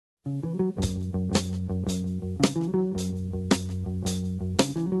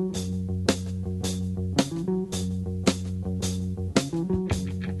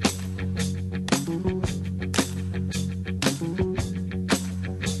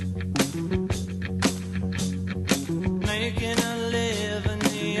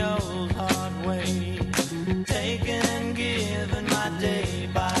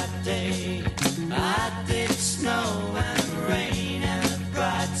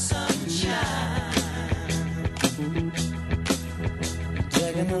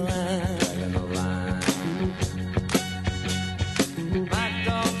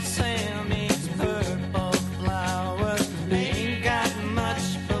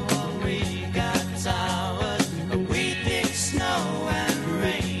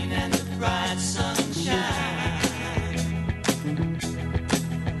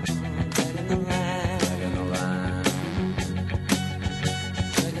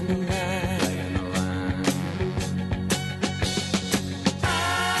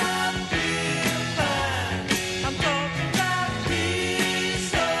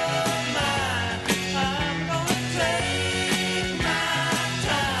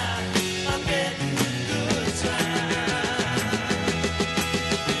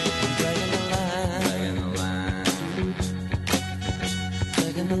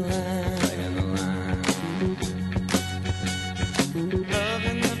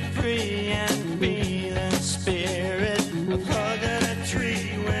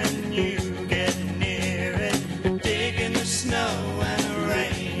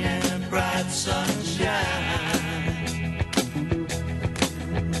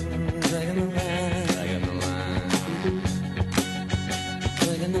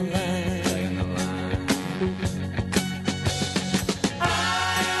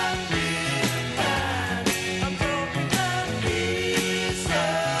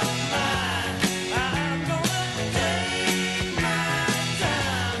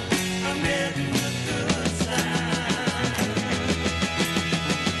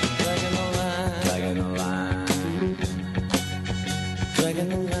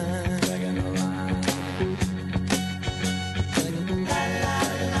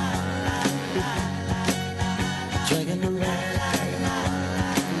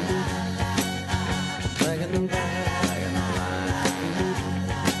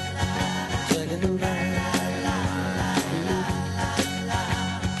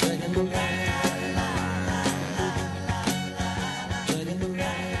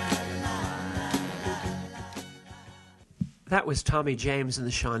That was Tommy James and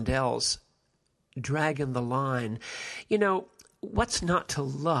the Shondells, Dragging the Line. You know, what's not to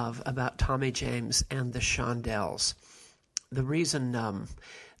love about Tommy James and the Shondells? The reason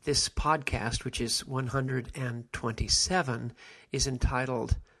this podcast, which is 127, is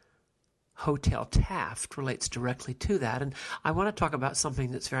entitled Hotel Taft, relates directly to that. And I want to talk about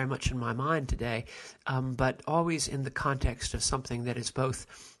something that's very much in my mind today, but always in the context of something that is both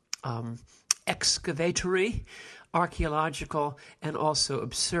excavatory, archaeological, and also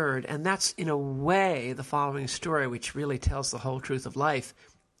absurd. And that's, in a way, the following story, which really tells the whole truth of life,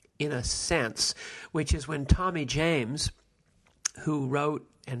 in a sense, which is when Tommy James, who wrote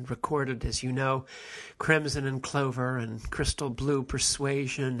and recorded, as you know, Crimson and Clover and Crystal Blue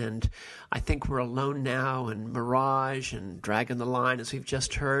Persuasion, and I Think We're Alone Now, and Mirage, and Dragging the Line, as we've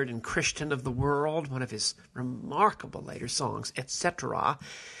just heard, and Christian of the World, one of his remarkable later songs, etc.,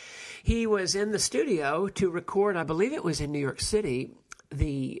 he was in the studio to record, I believe it was in New York City,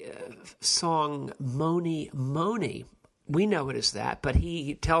 the song Mony Mony. We know it as that, but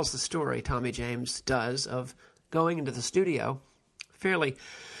he tells the story, Tommy James does, of going into the studio fairly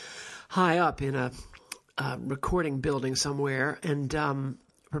high up in a recording building somewhere and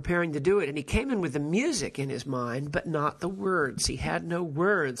preparing to do it. And he came in with the music in his mind, but not the words. He had no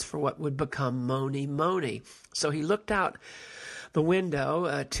words for what would become Mony Mony. So he looked out the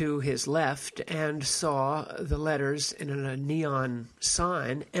window to his left and saw the letters in a neon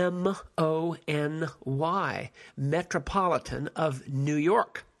sign, M-O-N-Y, Metropolitan of New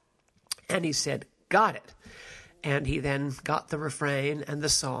York. And he said, got it. And he then got the refrain and the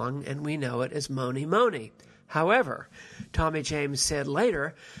song, and we know it as Mony Mony. However, Tommy James said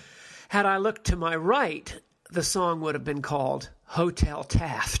later, had I looked to my right, the song would have been called Hotel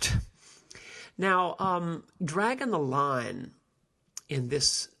Taft. Now, Dragging the Line in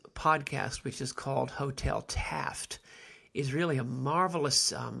this podcast, which is called Hotel Taft, is really a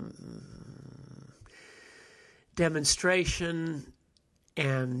marvelous demonstration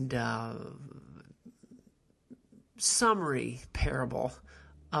and summary parable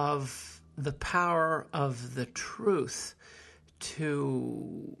of the power of the truth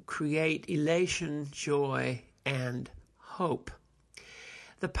to create elation, joy, and hope.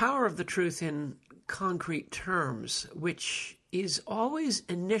 The power of the truth in concrete terms, which is always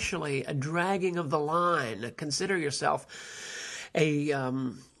initially a dragging of the line. Consider yourself a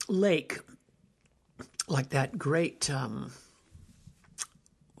lake, like that great,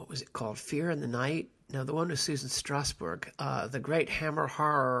 what was it called, Fear in the Night? No, the one with Susan Strasberg, the great Hammer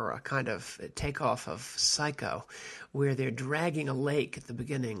horror kind of takeoff of Psycho, where they're dragging a lake at the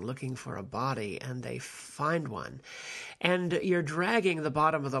beginning looking for a body, and they find one. And you're dragging the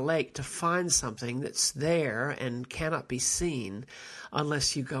bottom of the lake to find something that's there and cannot be seen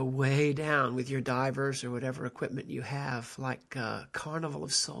unless you go way down with your divers or whatever equipment you have, like Carnival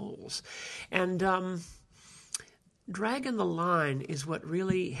of Souls. And dragging the line is what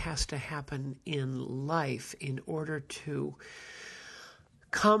really has to happen in life in order to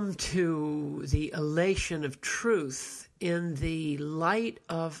come to the elation of truth in the light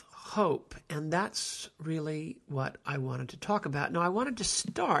of hope. And that's really what I wanted to talk about. Now, I wanted to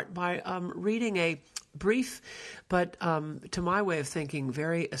start by reading a brief, but to my way of thinking,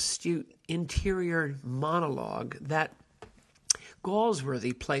 very astute interior monologue that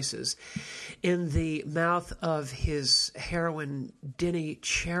Galsworthy places in the mouth of his heroine Dinnie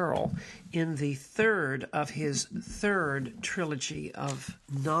Cherrill in the third of his third trilogy of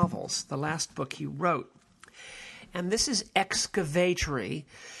novels, the last book he wrote. And this is excavatory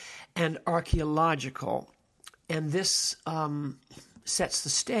and archaeological, and this sets the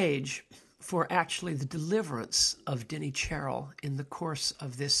stage for actually the deliverance of Dinnie Cherrill in the course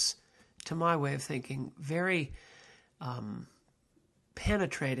of this, to my way of thinking, very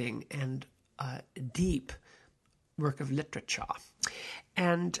penetrating and deep work of literature.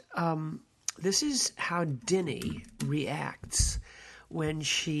 And this is how Dinnie reacts when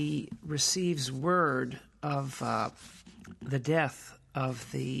she receives word of the death of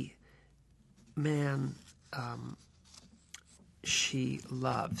the man she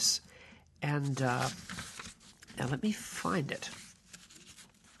loves. And now let me find it.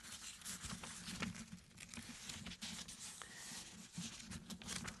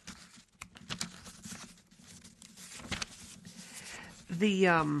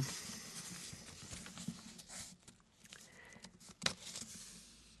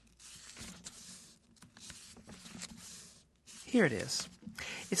 Here it is.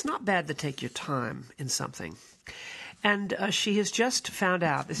 It's not bad to take your time in something. And she has just found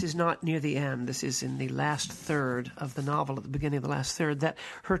out, this is not near the end, this is in the last third of the novel, at the beginning of the last third, that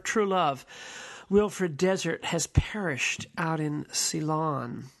her true love, Wilfred Desert, has perished out in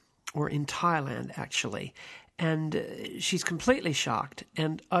Ceylon, or in Thailand, actually. And she's completely shocked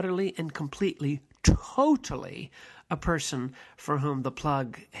and utterly and completely, totally a person for whom the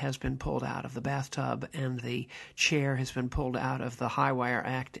plug has been pulled out of the bathtub and the chair has been pulled out of the high wire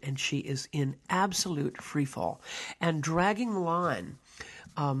act, and she is in absolute freefall. And dragging the line,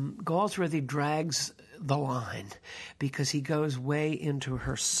 Galsworthy drags the line because he goes way into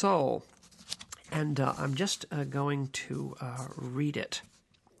her soul. And I'm just going to read it.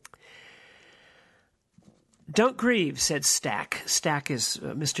 "Don't grieve," said Stack. Stack is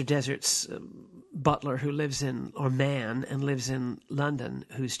Mr. Desert's butler who lives in, or man, and lives in London,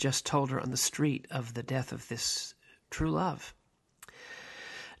 who's just told her on the street of the death of this true love.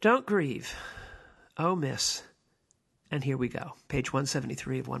 "Don't grieve. Oh, miss." And here we go. Page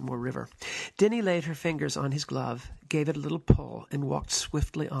 173 of One More River. Dinnie laid her fingers on his glove, gave it a little pull, and walked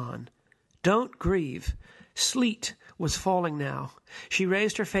swiftly on. "Don't grieve." Sleet was falling now. She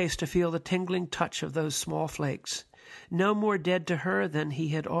raised her face to feel the tingling touch of those small flakes. No more dead to her than he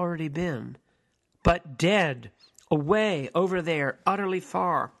had already been. But dead, away, over there, utterly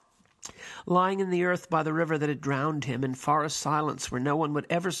far, lying in the earth by the river that had drowned him, in forest silence where no one would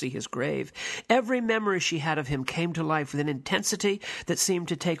ever see his grave. Every memory she had of him came to life with an intensity that seemed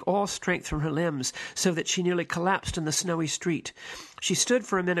to take all strength from her limbs, so that she nearly collapsed in the snowy street. She stood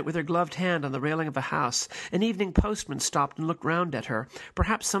for a minute with her gloved hand on the railing of a house. An evening postman stopped and looked round at her.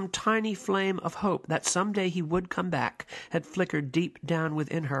 Perhaps some tiny flame of hope that some day he would come back had flickered deep down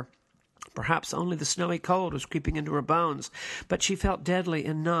within her. Perhaps only the snowy cold was creeping into her bones, but she felt deadly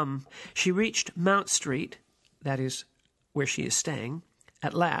and numb. She reached Mount Street, that is, where she is staying,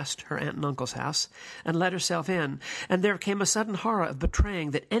 at last, her aunt and uncle's house, and let herself in, and there came a sudden horror of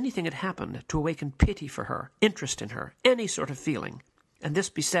betraying that anything had happened to awaken pity for her, interest in her, any sort of feeling. And this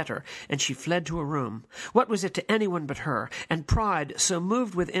beset her, and she fled to a room. What was it to anyone but her? And pride so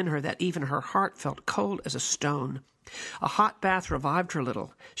moved within her that even her heart felt cold as a stone. A hot bath revived her a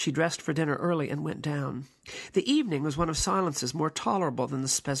little. She dressed for dinner early and went down. The evening was one of silences more tolerable than the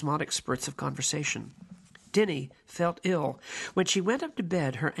spasmodic spurts of conversation. Dinny felt ill. When she went up to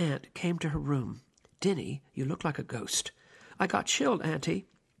bed, her aunt came to her room. "Dinny, you look like a ghost." "I got chilled, Auntie."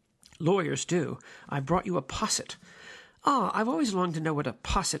 "Lawyers do. I brought you a posset." "Ah, I've always longed to know what a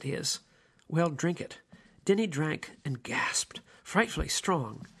posset is." "Well, drink it." Dinny drank and gasped. "Frightfully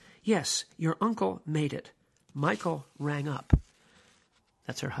strong." "Yes, your uncle made it." Michael rang up.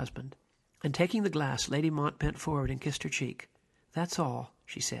 That's her husband. And taking the glass, Lady Mont bent forward and kissed her cheek. "That's all,"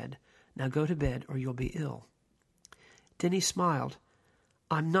 she said. "Now go to bed or you'll be ill." Dinny smiled.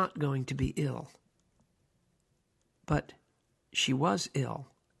 "I'm not going to be ill." But she was ill,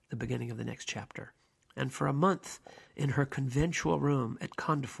 the beginning of the next chapter, and for a month in her conventual room at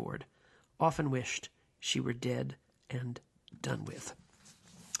Condeford, often wished she were dead and done with.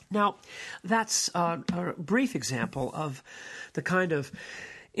 Now, that's a brief example of the kind of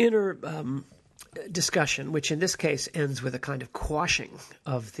inner discussion, which in this case ends with a kind of quashing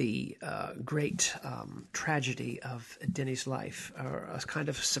of the great tragedy of Dinny's life, or a kind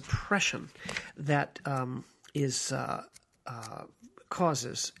of suppression that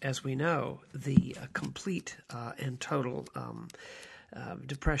causes, as we know, the complete and total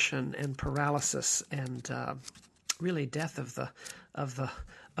depression and paralysis and really death of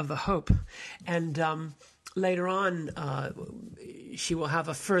the hope. And later on, she will have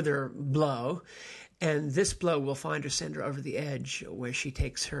a further blow, and this blow will find her send her over the edge, where she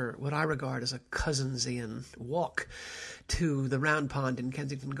takes her, what I regard as a Cousinsian walk, to the Round Pond in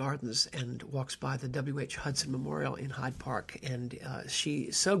Kensington Gardens, and walks by the W.H. Hudson Memorial in Hyde Park. And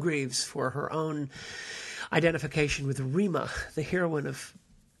she so grieves for her own identification with Rima, the heroine of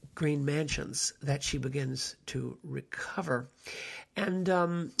Green Mansions, that she begins to recover. And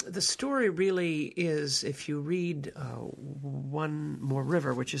the story really is, if you read One More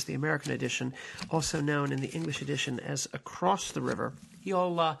River, which is the American edition, also known in the English edition as Across the River,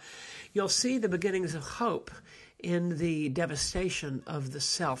 you'll see the beginnings of hope in the devastation of the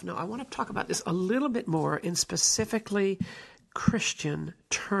self. Now, I want to talk about this a little bit more in specifically Christian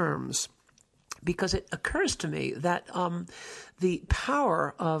terms, because it occurs to me that the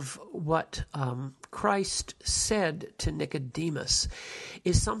power of what Christ said to Nicodemus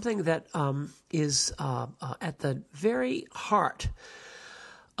is something that is at the very heart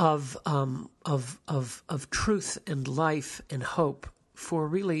of truth and life and hope for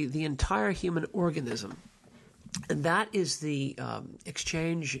really the entire human organism. And that is the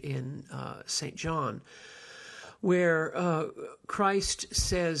exchange in St. John, where Christ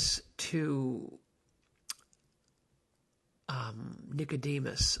says to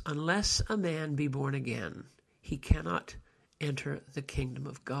Nicodemus, "Unless a man be born again, he cannot enter the kingdom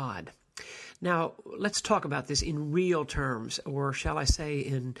of God." Now, let's talk about this in real terms, or shall I say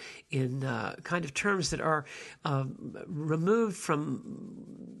in kind of terms that are removed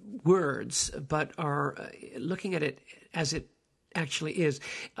from words, but are looking at it as it actually is.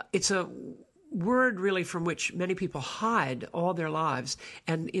 It's a word really from which many people hide all their lives,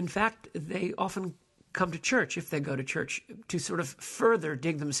 and in fact, they often come to church, if they go to church, to sort of further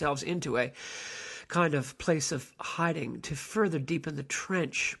dig themselves into a kind of place of hiding, to further deepen the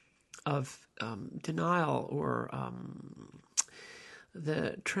trench of denial or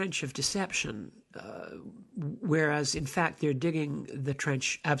the trench of deception, whereas in fact they're digging the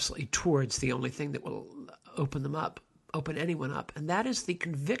trench absolutely towards the only thing that will open anyone up, and that is the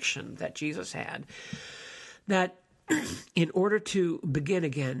conviction that Jesus had, that in order to begin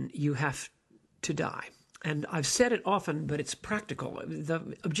again, you have to die. And I've said it often, but it's practical.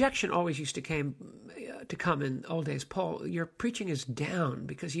 The objection always used to come in old days, "Paul, your preaching is down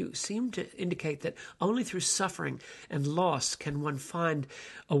because you seem to indicate that only through suffering and loss can one find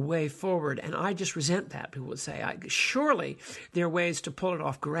a way forward." And I just resent that. People would say, surely there are ways to pull it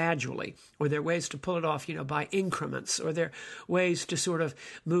off gradually, or there are ways to pull it off, by increments, or there are ways to sort of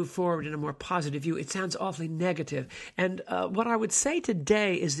move forward in a more positive view. It sounds awfully negative. And what I would say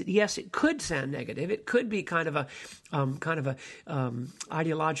today is that, yes, it could sound negative. It could be kind of a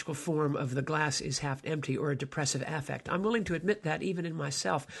ideological form of the glass is half empty, or a depressive affect. I'm willing to admit that even in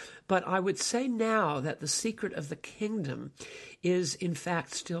myself. But I would say now that the secret of the kingdom is in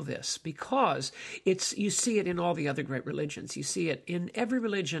fact still this, because you see it in all the other great religions. You see it in every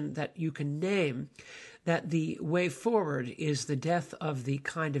religion that you can name, that the way forward is the death of the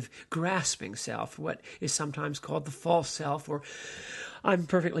kind of grasping self, what is sometimes called the false self, or I'm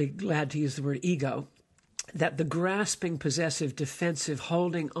perfectly glad to use the word ego. that the grasping, possessive, defensive,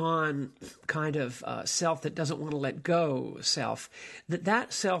 holding on kind of self that doesn't want to let go self,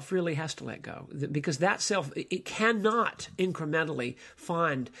 that self really has to let go. Because that self, it cannot incrementally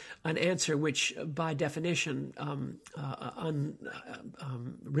find an answer which, by definition,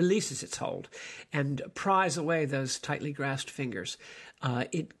 releases its hold and pries away those tightly grasped fingers.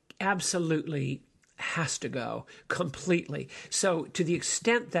 It absolutely has to go completely. So to the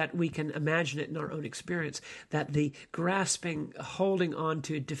extent that we can imagine it in our own experience, that the grasping, holding on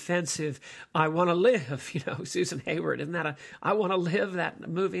to defensive, I want to live, Susan Hayward, isn't that I want to live, that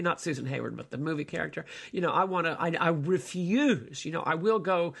movie, not Susan Hayward, but the movie character, I refuse, I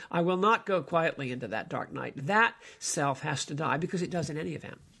will not go quietly into that dark night. That self has to die, because it does in any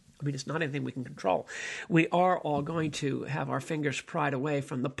event. I mean, it's not anything we can control. We are all going to have our fingers pried away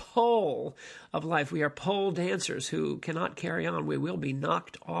from the pole of life. We are pole dancers who cannot carry on. We will be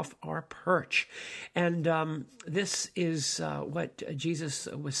knocked off our perch. And this is what Jesus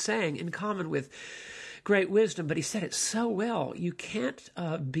was saying, in common with great wisdom, but he said it so well. You can't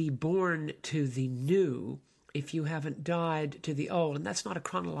be born to the new if you haven't died to the old. And that's not a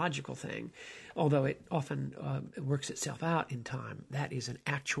chronological thing, although it often works itself out in time. That is an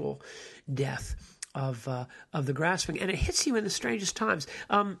actual death of the grasping, and it hits you in the strangest times.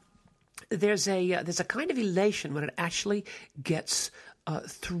 There's a kind of elation when it actually gets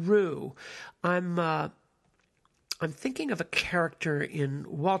through. I'm thinking of a character in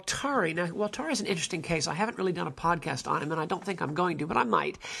Waltari. Now, Waltari is an interesting case. I haven't really done a podcast on him, and I don't think I'm going to, but I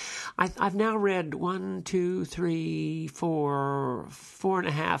might. I've now read 1, 2, 3, 4,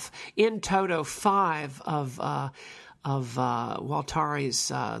 4.5, in toto 5 of Waltari's,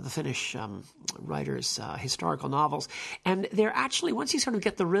 the Finnish writer's historical novels. And they're actually, once you sort of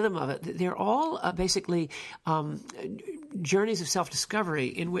get the rhythm of it, they're all basically journeys of self-discovery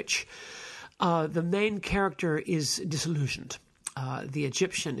in which the main character is disillusioned. The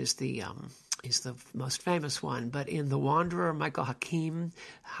Egyptian is the most famous one, but in The Wanderer, Michael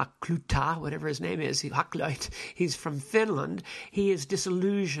Hakluyt, whatever his name is, he's from Finland. He is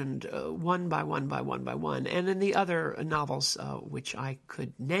disillusioned one by one by one by one. And in the other novels, which I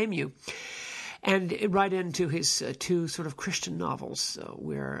could name you, and right into his two sort of Christian novels,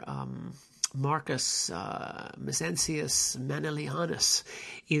 where Marcus Maxentius Manilianus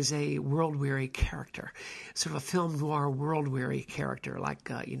is a world-weary character, sort of a film noir world-weary character, like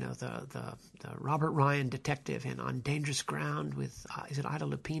the Robert Ryan detective in On Dangerous Ground with is it Ida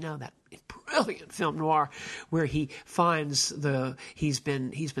Lupino, that brilliant film noir where he finds he's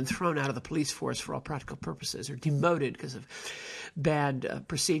been thrown out of the police force for all practical purposes, or demoted because of bad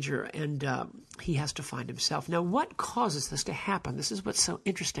procedure, and he has to find himself. Now, what causes this to happen? This is what's so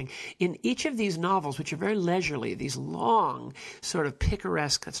interesting. In each of these novels, which are very leisurely, these long, sort of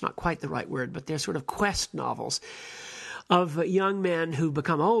picaresque, that's not quite the right word, but they're sort of quest novels of young men who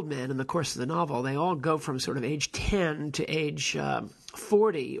become old men in the course of the novel. They all go from sort of age 10 to age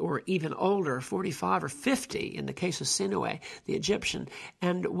 40 or even older, 45 or 50 in the case of Sinuhe, the Egyptian.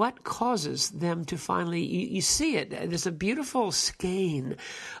 And what causes them to finally, you see it, there's a beautiful skein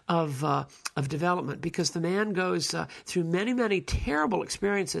of development, because the man goes through many, many terrible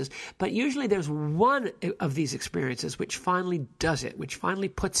experiences, but usually there's one of these experiences which finally does it, which finally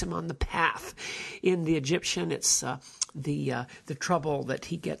puts him on the path. In the Egyptian, it's the trouble that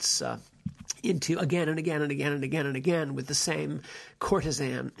he gets into again and again and again and again and again with the same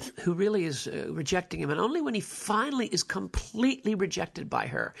courtesan who really is rejecting him. And only when he finally is completely rejected by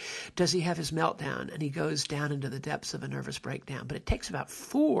her does he have his meltdown, and he goes down into the depths of a nervous breakdown. But it takes about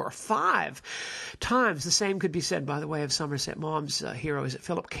 4 or 5 times. The same could be said, by the way, of Somerset Maugham's hero. Is it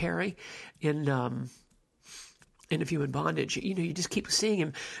Philip Carey in A View in Bondage? You just keep seeing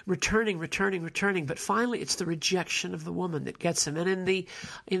him returning, but finally it's the rejection of the woman that gets him. And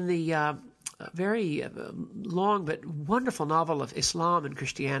in the very long but wonderful novel of Islam and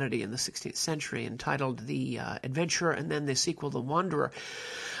Christianity in the 16th century, entitled The Adventurer, and then the sequel, The Wanderer,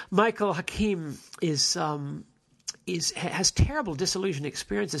 Michael Hakim has terrible disillusioned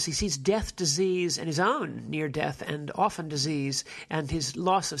experiences. He sees death, disease, and his own near death and often disease, and his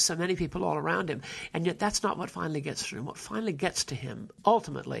loss of so many people all around him. And yet that's not what finally gets through him. What finally gets to him,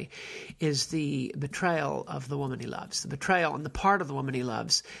 ultimately, is the betrayal of the woman he loves. The betrayal on the part of the woman he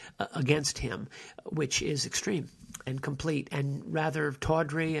loves against him, which is extreme and complete and rather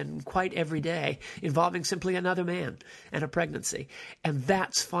tawdry and quite everyday, involving simply another man and a pregnancy. And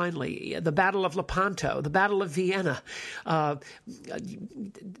that's finally the Battle of Lepanto, the Battle of Vienna,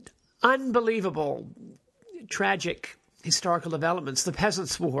 unbelievable, tragic historical developments, the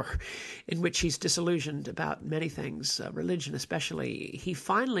Peasants' War, in which he's disillusioned about many things, religion especially, he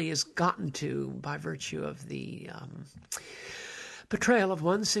finally is gotten to by virtue of the betrayal of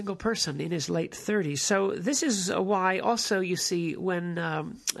one single person in his late 30s. So this is why also you see when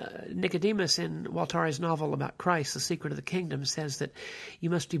Nicodemus in Waltari's novel about Christ, The Secret of the Kingdom, says that you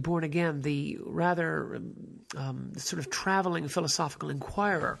must be born again, the rather sort of traveling philosophical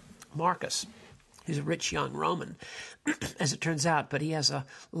inquirer, Marcus, who's a rich young Roman, as it turns out, but he has a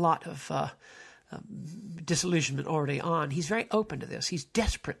lot of disillusionment already on. He's very open to this. He's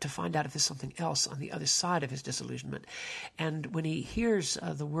desperate to find out if there's something else on the other side of his disillusionment. And when he hears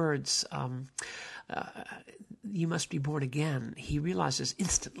the words, you must be born again, he realizes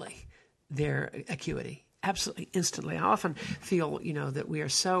instantly their acuity. Absolutely, instantly. I often feel, that we are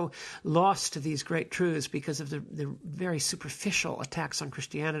so lost to these great truths because of the very superficial attacks on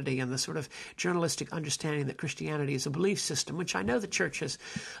Christianity and the sort of journalistic understanding that Christianity is a belief system, which I know the church has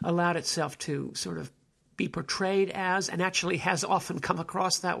allowed itself to sort of be portrayed as, and actually has often come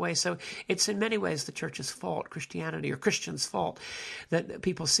across that way. So it's in many ways the church's fault, Christianity or Christians' fault, that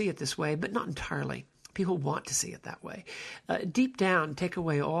people see it this way, but not entirely. People want to see it that way. Deep down, take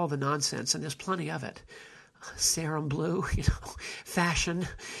away all the nonsense, and there's plenty of it. Serum blue, fashion,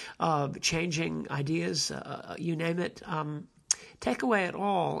 changing ideas, you name it. Take away it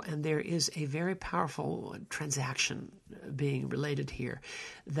all, and there is a very powerful transaction being related here,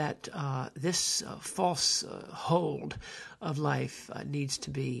 that this false hold of life needs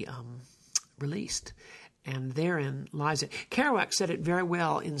to be released. And therein lies it. Kerouac said it very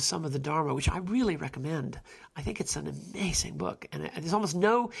well in Some of the Dharma, which I really recommend. I think it's an amazing book, and there's almost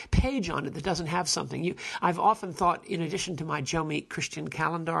no page on it that doesn't have something. I've often thought, in addition to my Joe Meek Christian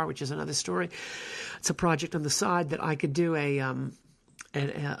Calendar, which is another story, it's a project on the side, that I could do an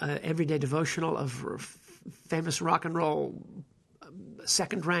everyday devotional of famous rock and roll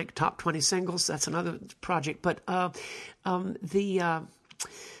second rank top 20 singles. That's another project. But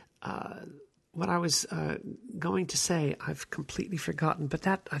what I was going to say, I've completely forgotten, but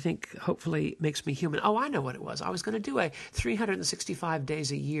that, I think, hopefully makes me human. Oh, I know what it was. I was going to do a 365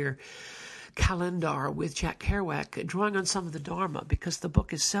 days a year calendar with Jack Kerouac, drawing on some of the Dharma, because the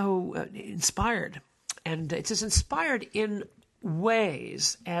book is so inspired. And it's as inspired in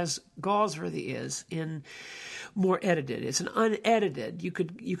ways as Galsworthy is in more edited. It's an unedited. You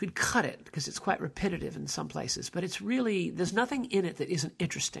could cut it because it's quite repetitive in some places, but it's really, there's nothing in it that isn't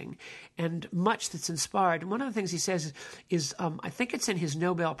interesting, and much that's inspired. And one of the things he says is I think it's in his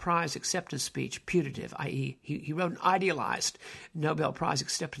Nobel Prize acceptance speech, putative, i.e. he wrote an idealized Nobel Prize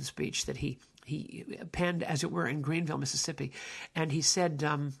acceptance speech that he penned, as it were, in Greenville, Mississippi, and he said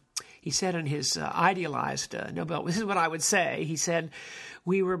in his idealized Nobel, this is what I would say, he said,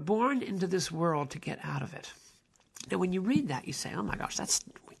 "We were born into this world to get out of it." Now, when you read that, you say, oh my gosh,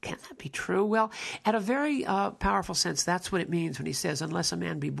 can't that be true? Well, at a very powerful sense, that's what it means when he says, unless a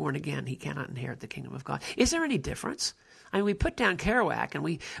man be born again, he cannot inherit the kingdom of God. Is there any difference? I mean, we put down Kerouac and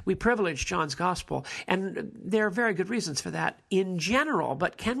we privilege John's gospel, and there are very good reasons for that in general,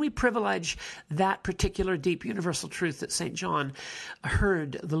 but can we privilege that particular deep universal truth that St. John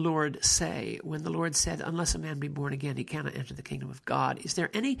heard the Lord say when the Lord said, unless a man be born again, he cannot enter the kingdom of God? Is there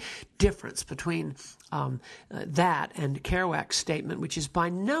any difference between that and Kerouac's statement, which is by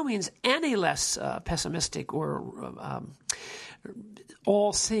no means any less pessimistic or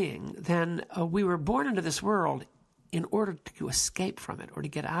all-seeing than we were born into this world in order to escape from it or to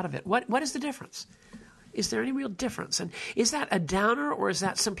get out of it? What is the difference? Is there any real difference? And is that a downer, or is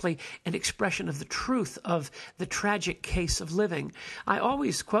that simply an expression of the truth of the tragic case of living? I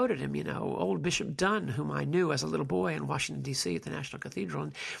always quoted him, old Bishop Dunn, whom I knew as a little boy in Washington, D.C. at the National Cathedral.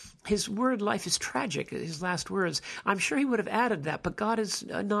 And his word, life is tragic, his last words. I'm sure he would have added that, but God is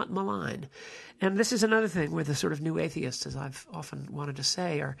not malign. And this is another thing where the sort of new atheists, as I've often wanted to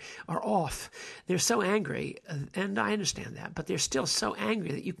say, are off. They're so angry, and I understand that, but they're still so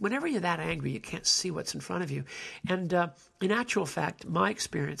angry that whenever you're that angry, you can't see what's in front of you. And in actual fact, my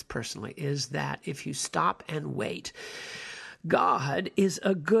experience personally is that if you stop and wait, God is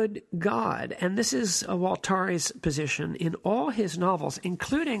a good God. And this is Waltari's position in all his novels,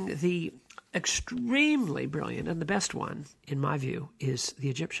 including the extremely brilliant, and the best one, in my view, is The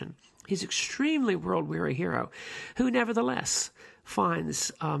Egyptian. He's extremely world-weary hero who nevertheless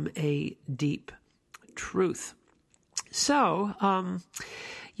finds a deep truth. So,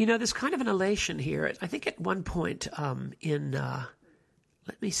 there's kind of an elation here. I think at one point let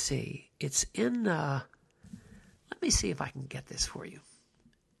me see. It's in, let me see if I can get this for you.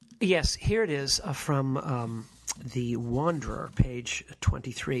 Yes, here it is from The Wanderer, page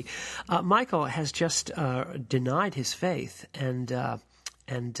 23. Michael has just denied his faith and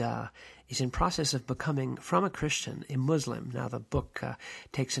is in process of becoming, from a Christian, a Muslim. Now, the book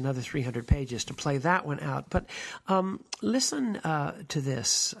takes another 300 pages to play that one out. But listen to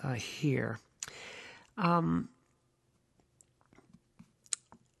this here.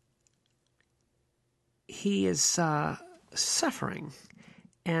 He is suffering,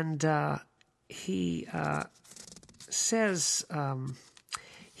 and he says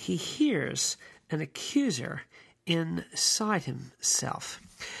he hears an accuser inside himself.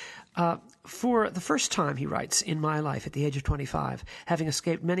 For the first time, he writes, in my life at the age of 25, having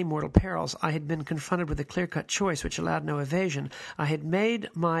escaped many mortal perils, I had been confronted with a clear-cut choice which allowed no evasion. I had made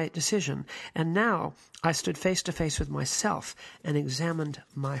my decision, and now I stood face to face with myself and examined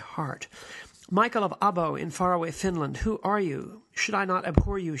my heart. Michael of Abo in faraway Finland, who are you? Should I not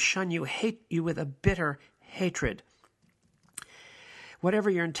abhor you, shun you, hate you with a bitter hatred? Whatever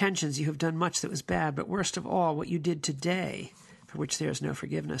your intentions, you have done much that was bad, but worst of all, what you did today, for which there is no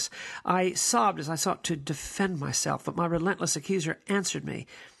forgiveness. I sobbed as I sought to defend myself, but my relentless accuser answered me.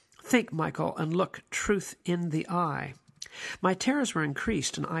 Think, Michael, and look truth in the eye. My terrors were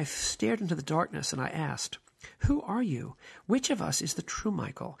increased, and I stared into the darkness, and I asked, who are you? Which of us is the true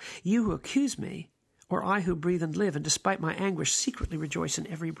Michael? You who accuse me, or I who breathe and live, and despite my anguish secretly rejoice in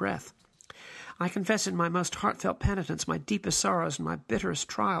every breath? I confess in my most heartfelt penitence my deepest sorrows and my bitterest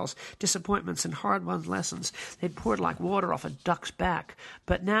trials, disappointments, and hard-won lessons. They poured like water off a duck's back.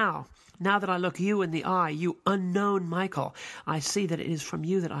 But now that I look you in the eye, you unknown Michael, I see that it is from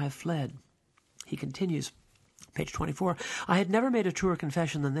you that I have fled. He continues, page 24, I had never made a truer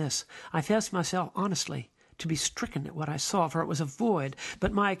confession than this. I faced myself honestly to be stricken at what I saw, for it was a void,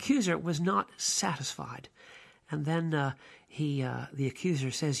 but my accuser was not satisfied. And then the accuser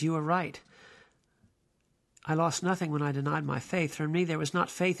says, you are right. I lost nothing when I denied my faith. For me there was not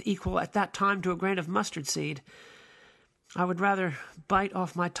faith equal at that time to a grain of mustard seed. I would rather bite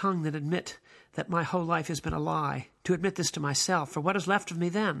off my tongue than admit that my whole life has been a lie, to admit this to myself, for what is left of me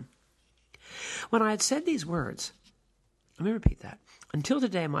then? When I had said these words, let me repeat that. Until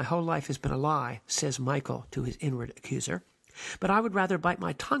today my whole life has been a lie, says Michael to his inward accuser. But I would rather bite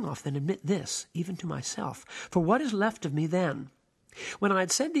my tongue off than admit this, even to myself, for what is left of me then? When I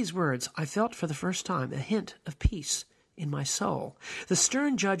had said these words, I felt for the first time a hint of peace in my soul. The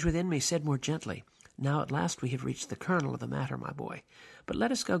stern judge within me said more gently, now at last we have reached the kernel of the matter, my boy. But let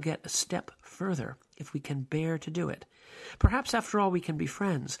us go get a step further, if we can bear to do it. Perhaps after all we can be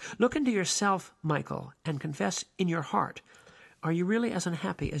friends. Look into yourself, Michael, and confess in your heart. Are you really as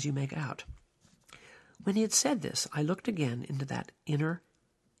unhappy as you make out? When he had said this, I looked again into that inner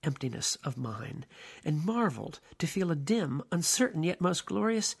emptiness of mine, and marveled to feel a dim, uncertain, yet most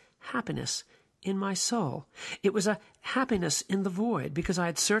glorious happiness in my soul. It was a happiness in the void, because I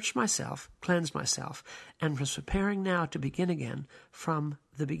had searched myself, cleansed myself, and was preparing now to begin again from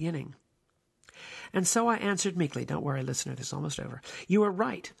the beginning. And so I answered meekly, don't worry, listener, this is almost over. You are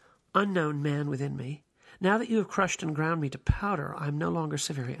right, unknown man within me. Now that you have crushed and ground me to powder, I am no longer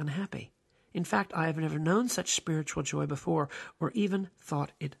so very unhappy. In fact, I have never known such spiritual joy before, or even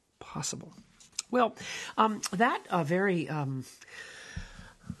thought it possible. Well, that very,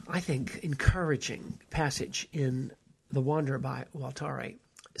 I think, encouraging passage in The Wanderer by Waltari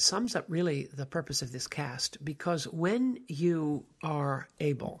sums up really the purpose of this cast, because when you are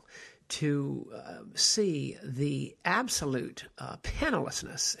able to see the absolute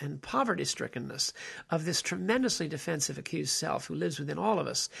pennilessness and poverty-strickenness of this tremendously defensive accused self who lives within all of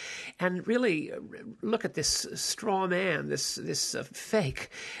us, and really look at this straw man, this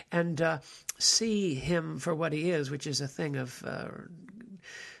fake, and see him for what he is, which is a thing of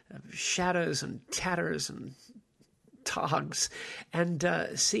shadows and tatters and togs, and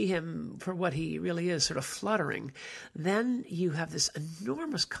see him for what he really is, sort of fluttering, then you have this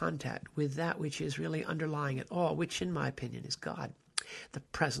enormous contact with that which is really underlying it all, which in my opinion is God, the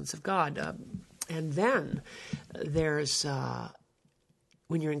presence of God. And then there's,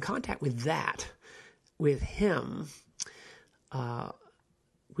 when you're in contact with that, with him,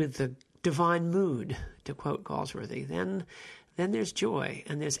 with the divine mood, to quote Galsworthy, then there's joy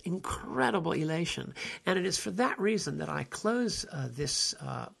and there's incredible elation. And it is for that reason that I close this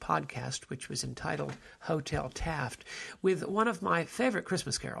podcast, which was entitled Hotel Taft, with one of my favorite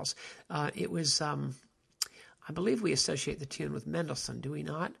Christmas carols. It was, I believe we associate the tune with Mendelssohn, do we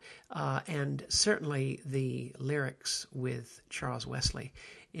not? And certainly the lyrics with Charles Wesley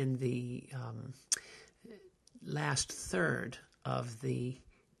in the last third of the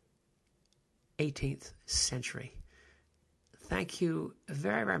 18th century. thank you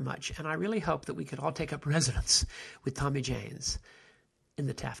very, very much. And I really hope that we could all take up residence with Tommy Janes in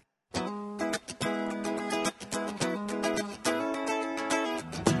the Taft